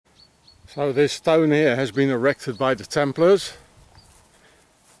So this stone here has been erected by the Templars,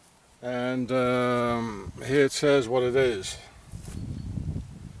 and here it says what it is.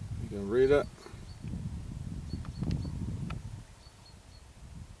 You can read it.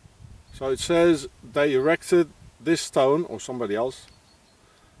 So it says they erected this stone, or somebody else,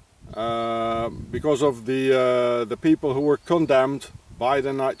 because of the people who were condemned by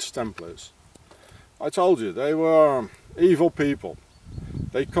the Knights Templars. I told you, they were evil people.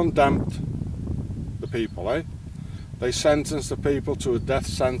 They condemned the people, eh? They sentenced the people to a death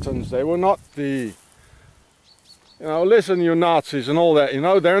sentence. They were not the, you know, listen, you Nazis and all that, you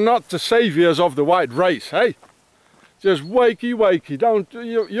know, they're not the saviors of the white race, hey? Just wakey, wakey, don't,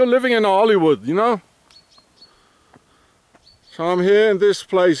 you're living in Hollywood, you know? So I'm here in this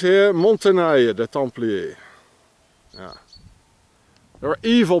place here, Montenay, the Templiers. Yeah. They were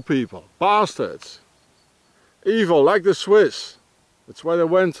evil people, bastards. Evil, like the Swiss. That's where they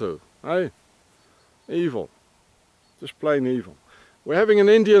went to, hey? Evil. Just plain evil. We're having an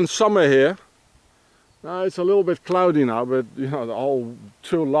Indian summer here. Now it's a little bit cloudy now, but you know, the whole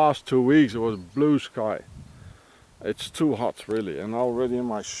last 2 weeks it was blue sky. It's too hot really, and already in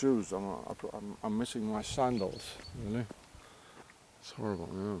my shoes I'm missing my sandals, really. It's horrible,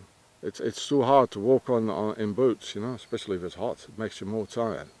 yeah. It's too hard to walk in boots, you know, especially if it's hot. It makes you more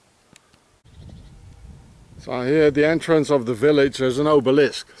tired. So here at the entrance of the village there's an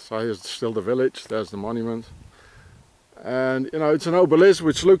obelisk. So here's still the village, there's the monument. And you know, it's an obelisk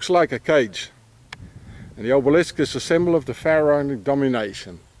which looks like a cage. And the obelisk is a symbol of the pharaonic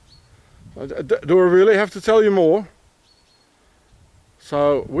domination. Do I really have to tell you more?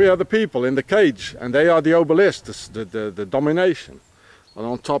 So we are the people in the cage and they are the obelisk, the domination. And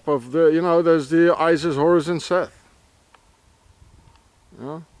on top of the, you know, there's the Isis, Horus and Seth. You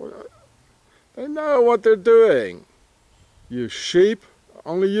know? They know what they're doing. You sheep.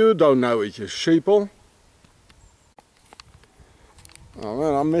 Only you don't know it, you sheeple. Oh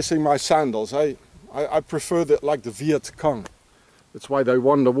man, I'm missing my sandals, hey? I prefer that like the Viet Cong. That's why they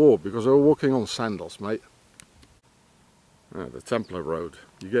won the war, because they were walking on sandals, mate. The Templar Road.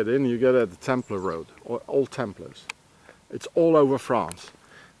 You get in, you get at the Templar Road. All Templars. It's all over France.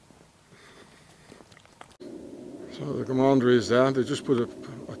 So the commandery is there. They just put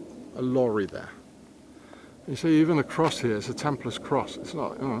a lorry there. You see, even the cross here is a Templar's cross. It's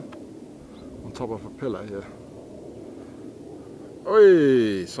not, you know, on top of a pillar here.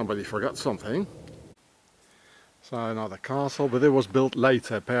 Oi! Somebody forgot something. So another castle, but it was built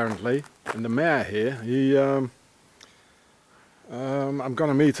later apparently. And the mayor here, he, I'm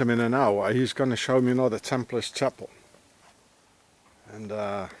gonna meet him in an hour. He's gonna show me another Templar's chapel. And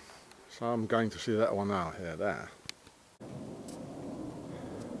so I'm going to see that one now, here, there.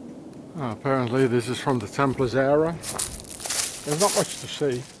 Apparently this is from the Templars era. There's not much to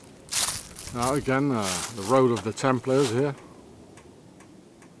see. Now again, the road of the Templars here.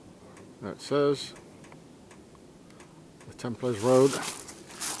 There it says. The Templars Road.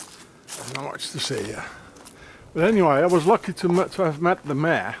 There's not much to see here. But anyway, I was lucky to have met the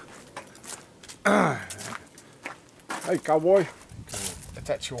mayor. Hey cowboy, you can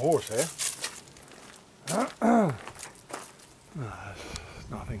attach your horse here.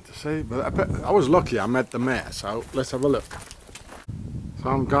 Nothing to see, but I was lucky I met the mayor, so let's have a look. So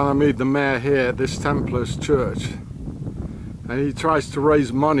I'm gonna meet the mayor here at this Templars church. And he tries to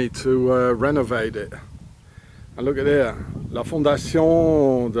raise money to renovate it. And look at here, La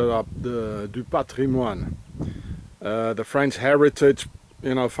Fondation du Patrimoine. The French Heritage,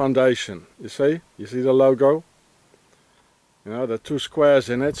 you know, Foundation. You see the logo? You know, there are 2 squares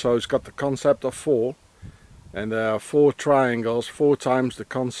in it, so it's got the concept of 4. And there are 4 triangles, 4 times the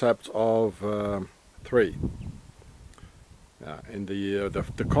concept of 3. In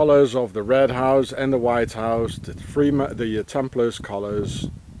the colors of the Red House and the White House, the Templars colors.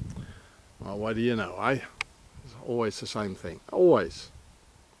 Well, what do you know, eh? It's always the same thing, always.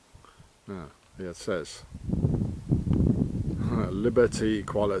 Yeah, here it says. Liberty,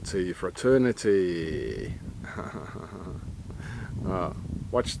 equality, fraternity.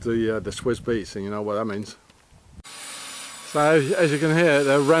 Watch the Swiss Beats and you know what that means. So as you can hear,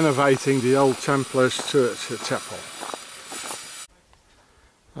 they're renovating the old Templars church chapel.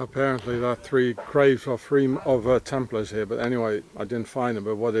 Apparently there are 3 graves of Templars here, but anyway, I didn't find them,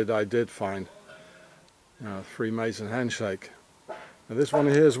 but what I did find? Freemason handshake. And this one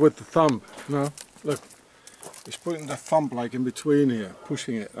here is with the thumb, you know, look. He's putting the thumb like in between here,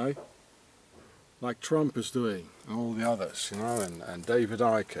 pushing it, eh? Like Trump is doing, and all the others, you know, and David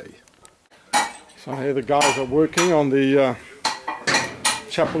Icke. So here the guys are working on the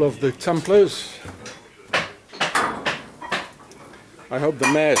chapel of the Templars. I hope the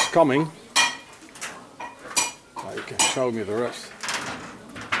mayor's coming. Now you can show me the rest.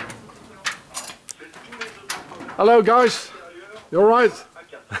 Hello guys, you alright?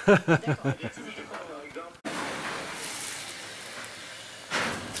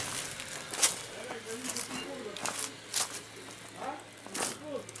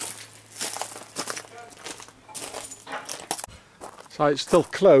 So it's still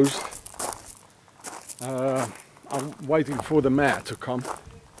closed. I'm waiting for the mayor to come.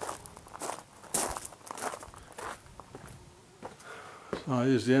 So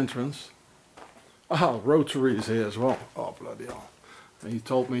here's the entrance. Ah, Rotary is here as well. Oh bloody hell. And he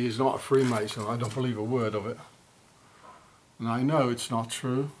told me he's not a Freemason. I don't believe a word of it. And I know it's not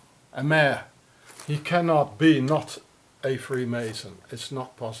true. A mayor, he cannot be not a Freemason. It's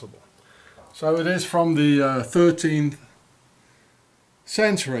not possible. So it is from the 13th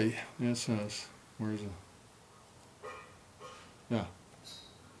century. It says. Where is it? Yeah.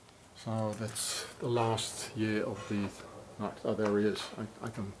 So that's the last year of the... Oh, there he is.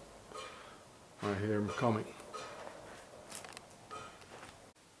 I hear him coming.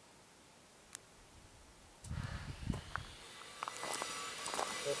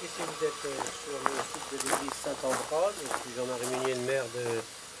 Donc ici vous êtes sur le site de l'église Saint-Ambroise, Jean-Marie Munier, le maire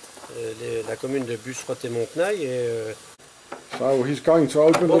de la commune de G.I.U.R.E.H et Montenaille. So he's going to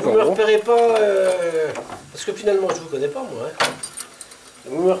open Bon, the vous door. me repérez pas, parce que finalement je vous connais pas moi. Hein.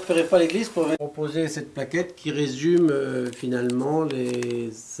 Vous me repérez pas l'église pour venir proposer cette plaquette qui résume finalement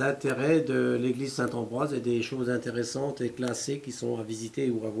les intérêts de l'église Saint-Ambroise et des choses intéressantes et classées qui sont à visiter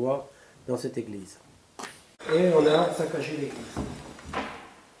ou à voir dans cette église. Et on a saccagé l'église.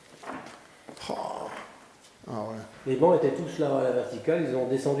 Ah ouais. Les bancs étaient tous là à la verticale, ils ont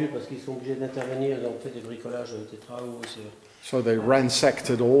descendu parce qu'ils sont obligés d'intervenir, ils ont fait des bricolages des travaux. So they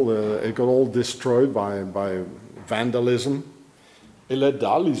ransacked it all, it got all destroyed by vandalism. Et les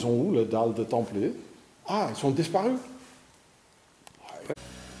dalles, ils sont où, les dalles de Templiers? Ah, ils sont disparus.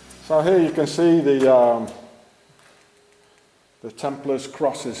 So here you can see the Templars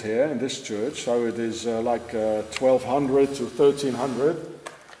crosses here in this church. So it is like 1200 to 1300.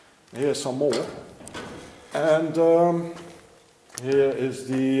 Here's some more. And here is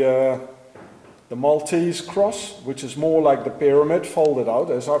the Maltese cross, which is more like the pyramid folded out,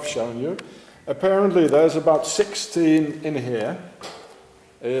 as I've shown you. Apparently there's about 16 in here.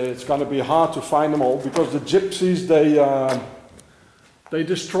 It's going to be hard to find them all because the gypsies, they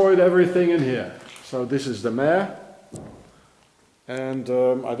destroyed everything in here. So this is the mare, and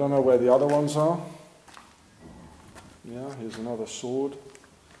I don't know where the other ones are. Yeah, here's another sword.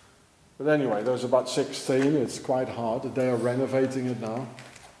 But anyway, there's about 16. It's quite hard. They are renovating it now.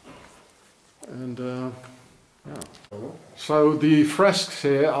 And yeah. So the fresks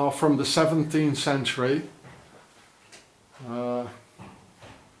here are from the 17th century.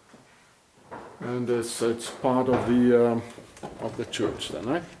 And it's part of the church then,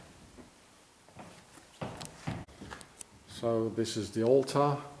 eh? So this is the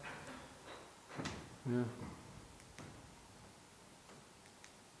altar. Yeah.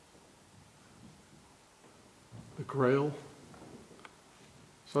 The Grail.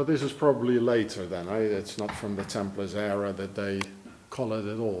 So this is probably later then, eh? It's not from the Templars era that they colored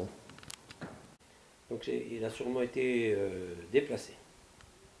it all. Donc il a sûrement été déplacé.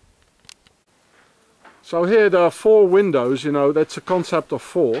 So here there are 4 windows, you know, that's a concept of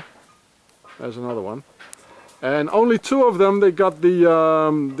 4. There's another one. And only 2 of them, they got the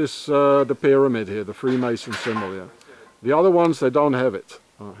the pyramid here, the Freemason symbol, yeah. The other ones, they don't have it.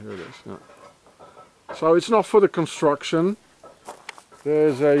 Oh, here it is, yeah. So it's not for the construction.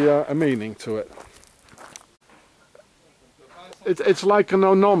 There's a meaning to it. It's like an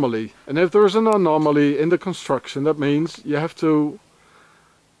anomaly. And if there's an anomaly in the construction, that means you have to...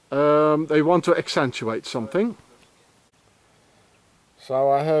 they want to accentuate something. So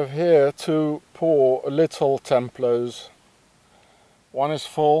I have here 2 poor little Templars. One is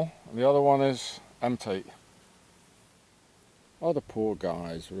full, and the other one is empty. Oh, the poor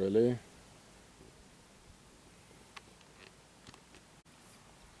guys, really.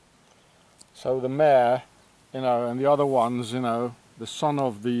 So the mayor, you know, and the other ones, you know, the son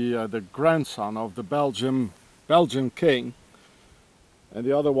of the grandson of the Belgian king, and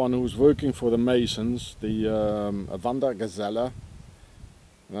the other one who's working for the Masons, the Wanda Gazelle,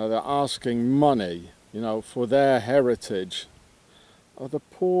 you know, they're asking money, you know, for their heritage. Oh, the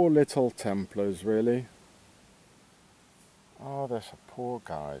poor little Templars, really. Oh, they're so poor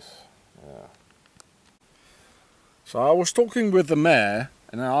guys. Yeah. So I was talking with the mayor,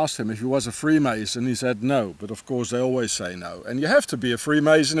 and I asked him if he was a Freemason. He said no, but of course they always say no. And you have to be a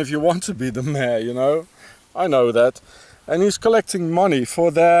Freemason if you want to be the mayor, you know. I know that. And he's collecting money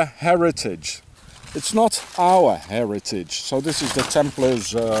for their heritage. it's not our heritage. So this is the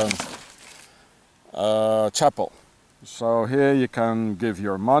Templars chapel. So here you can give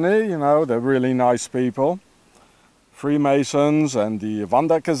your money, you know, they're really nice people. Freemasons, and the Van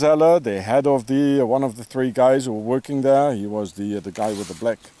der Gazelle, the head of the one of the three guys who were working there. He was the guy with the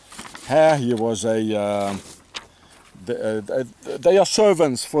black hair. He was they are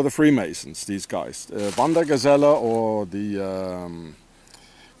servants for the Freemasons, these guys. Van der Gazelle or the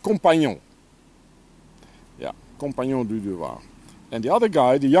Compagnon. Yeah, Compagnon du Devoir. And the other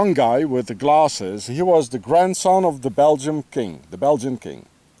guy, the young guy with the glasses, he was the grandson of the Belgian king.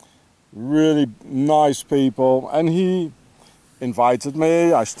 Really nice people, and he invited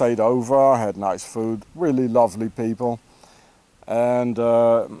me. I stayed over, I had nice food, really lovely people. And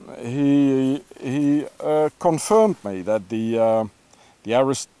he confirmed me that the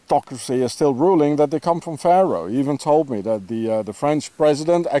aristocracy is still ruling, that they come from Pharaoh. He even told me that the French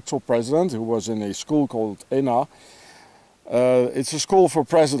president, actual president, who was in a school called ENA, it's a school for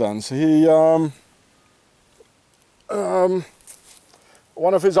presidents. He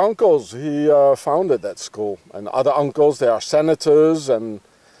one of his uncles, he founded that school, and other uncles, they are senators, and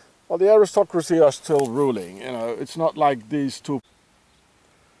well, the aristocracy are still ruling, you know, it's not like these two.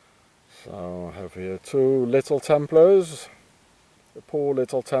 So I have here two little Templars, the poor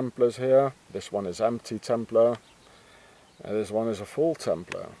little Templars here. This one is empty Templar, and this one is a full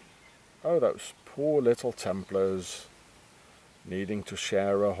Templar. Oh, those poor little Templars, needing to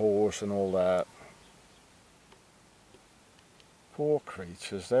share a horse and all that. Poor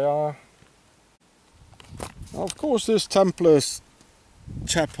creatures they are. Now, of course, this Templars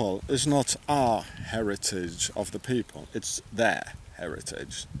chapel is not our heritage of the people, it's their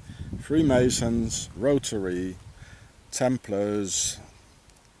heritage. Freemasons, Rotary, Templars,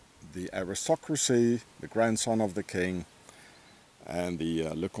 the aristocracy, the grandson of the king, and the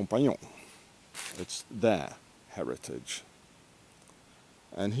Le Compagnon. It's their heritage.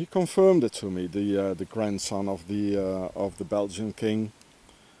 And he confirmed it to me, the grandson of the Belgian king,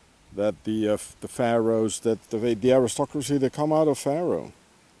 that the pharaohs, that the aristocracy, they come out of Pharaoh,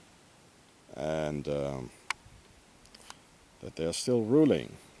 and that they are still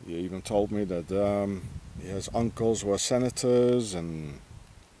ruling. He even told me that his uncles were senators, and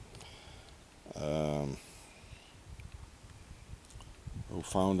who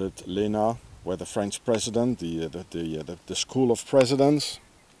founded l'ENA, where the French president, the school of presidents,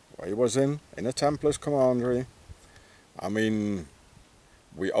 where he was in a Templars commandery. I mean,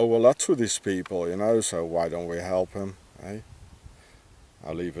 we owe a lot to these people, you know, so why don't we help him, eh?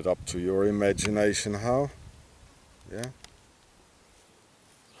 I'll leave it up to your imagination how, yeah?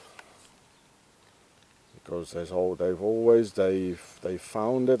 Because they've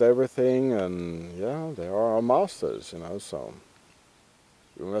founded everything, and yeah, they are our masters, you know, so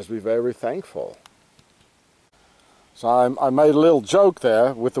we must be very thankful. So I made a little joke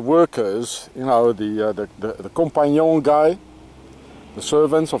there with the workers, you know, the Compagnon guy, the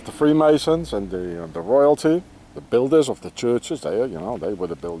servants of the Freemasons, and the royalty, the builders of the churches. They, you know, they were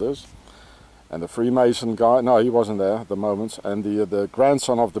the builders, and the Freemason guy. No, he wasn't there at the moment. And the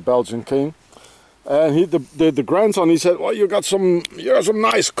grandson of the Belgian king. And the grandson, he said, "Well, you got some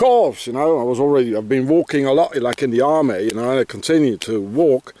nice calves, you know." I've been walking a lot, like in the army, you know. And I continue to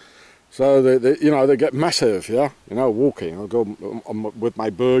walk, so you know, they get massive, yeah. You know, walking. I'll go with my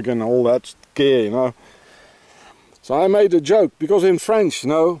Bergen and all that gear, you know. So I made a joke because in French, you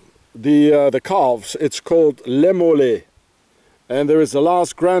know, the calves, it's called les mollets, and there is the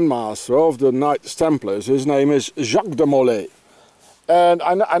last grandmaster of the Knights Templars. His name is Jacques de Molay. And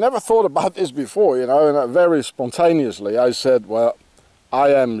I never thought about this before, you know, and very spontaneously I said, well,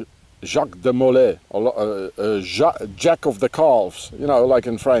 I am Jacques de Molay, Jack of the Calves, you know, like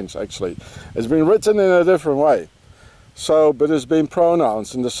in French actually. It's been written in a different way, so, but it's been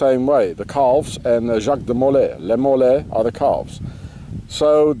pronounced in the same way, the calves, and Jacques de Molay, les mollets are the calves.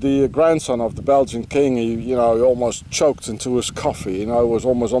 So the grandson of the Belgian king, he almost choked into his coffee, you know, was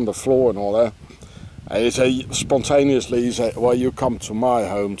almost on the floor and all that. And he said, spontaneously, he said, "Well, you come to my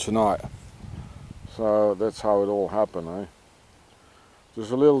home tonight." So that's how it all happened, eh?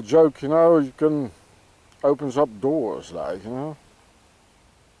 Just a little joke, you know, you can, opens up doors, like, you know.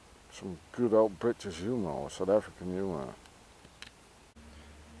 Some good old British humour, or South African humour.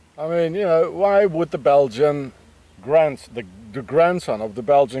 I mean, you know, why would the Belgian the grandson of the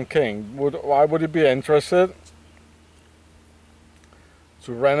Belgian king, why would he be interested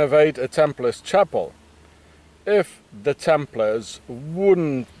to renovate a Templars chapel if the Templars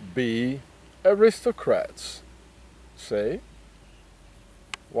wouldn't be aristocrats? See?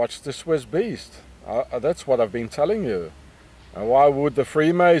 Watch the Swiss Beast. That's what I've been telling you. And why would the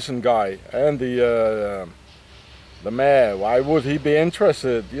Freemason guy and the mayor, why would he be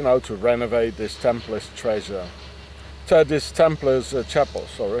interested, you know, to renovate this Templars treasure? This Templars chapel,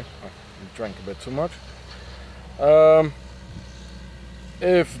 sorry, I drank a bit too much.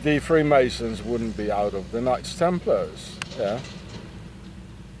 If the Freemasons wouldn't be out of the Knights Templars, yeah.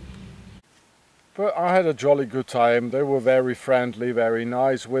 But I had a jolly good time. They were very friendly, very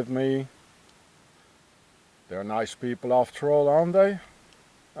nice with me. They're nice people after all, aren't they?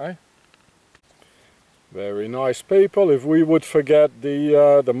 Eh? Very nice people. If we would forget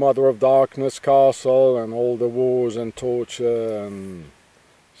the Mother of Darkness castle and all the wars and torture and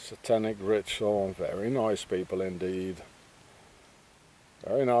satanic ritual, very nice people indeed.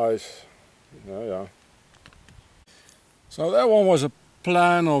 Very nice. Yeah. So that one was a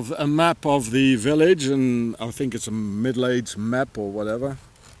plan of a map of the village, and I think it's a middle-aged map or whatever,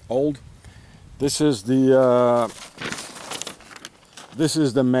 old. This is the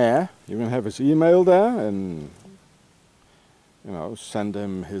mayor. You can have his email there, and you know, send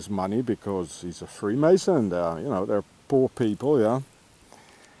him his money because he's a Freemason. They're poor people, yeah.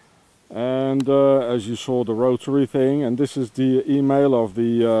 And as you saw, the Rotary thing, and this is the email of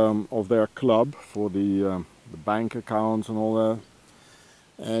their club for the bank accounts and all that.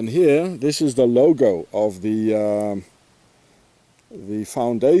 And here, this is the logo of the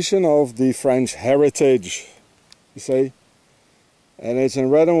foundation of the French heritage, you see. And it's in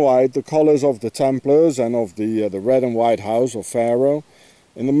red and white, the colors of the Templars and of the red and white house of Pharaoh.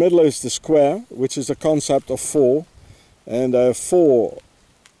 In the middle is the square, which is the concept of 4, and 4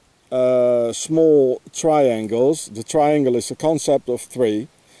 small triangles. The triangle is the concept of 3,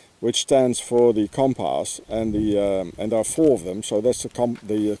 which stands for the compass, and there are 4 of them, so that's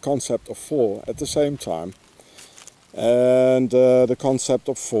the concept of 4 at the same time. And the concept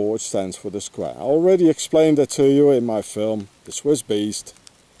of 4, which stands for the square. I already explained that to you in my film, The Swiss Beast,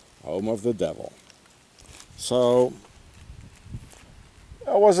 Home of the Devil. So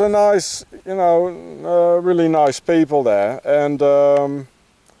it was a nice, really nice people there, and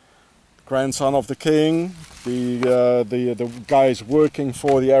grandson of the king, the guys working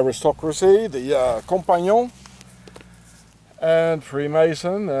for the aristocracy, the compagnon, and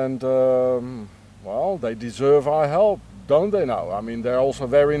Freemason, and well, they deserve our help, don't they now? I mean, they're also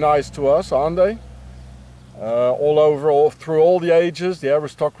very nice to us, aren't they? Through all the ages, the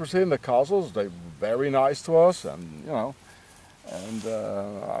aristocracy and the castles, they're very nice to us, and and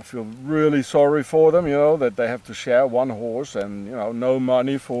I feel really sorry for them, that they have to share one horse and no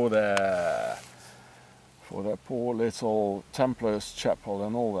money for their poor little Templars chapel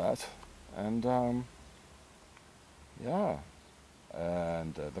and all that, and yeah.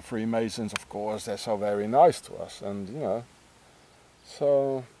 And the Freemasons, of course, they're so very nice to us, and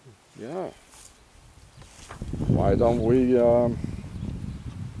so yeah, why don't we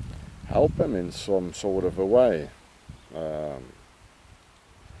help them in some sort of a way?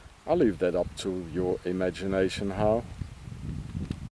 I'll leave that up to your imagination how.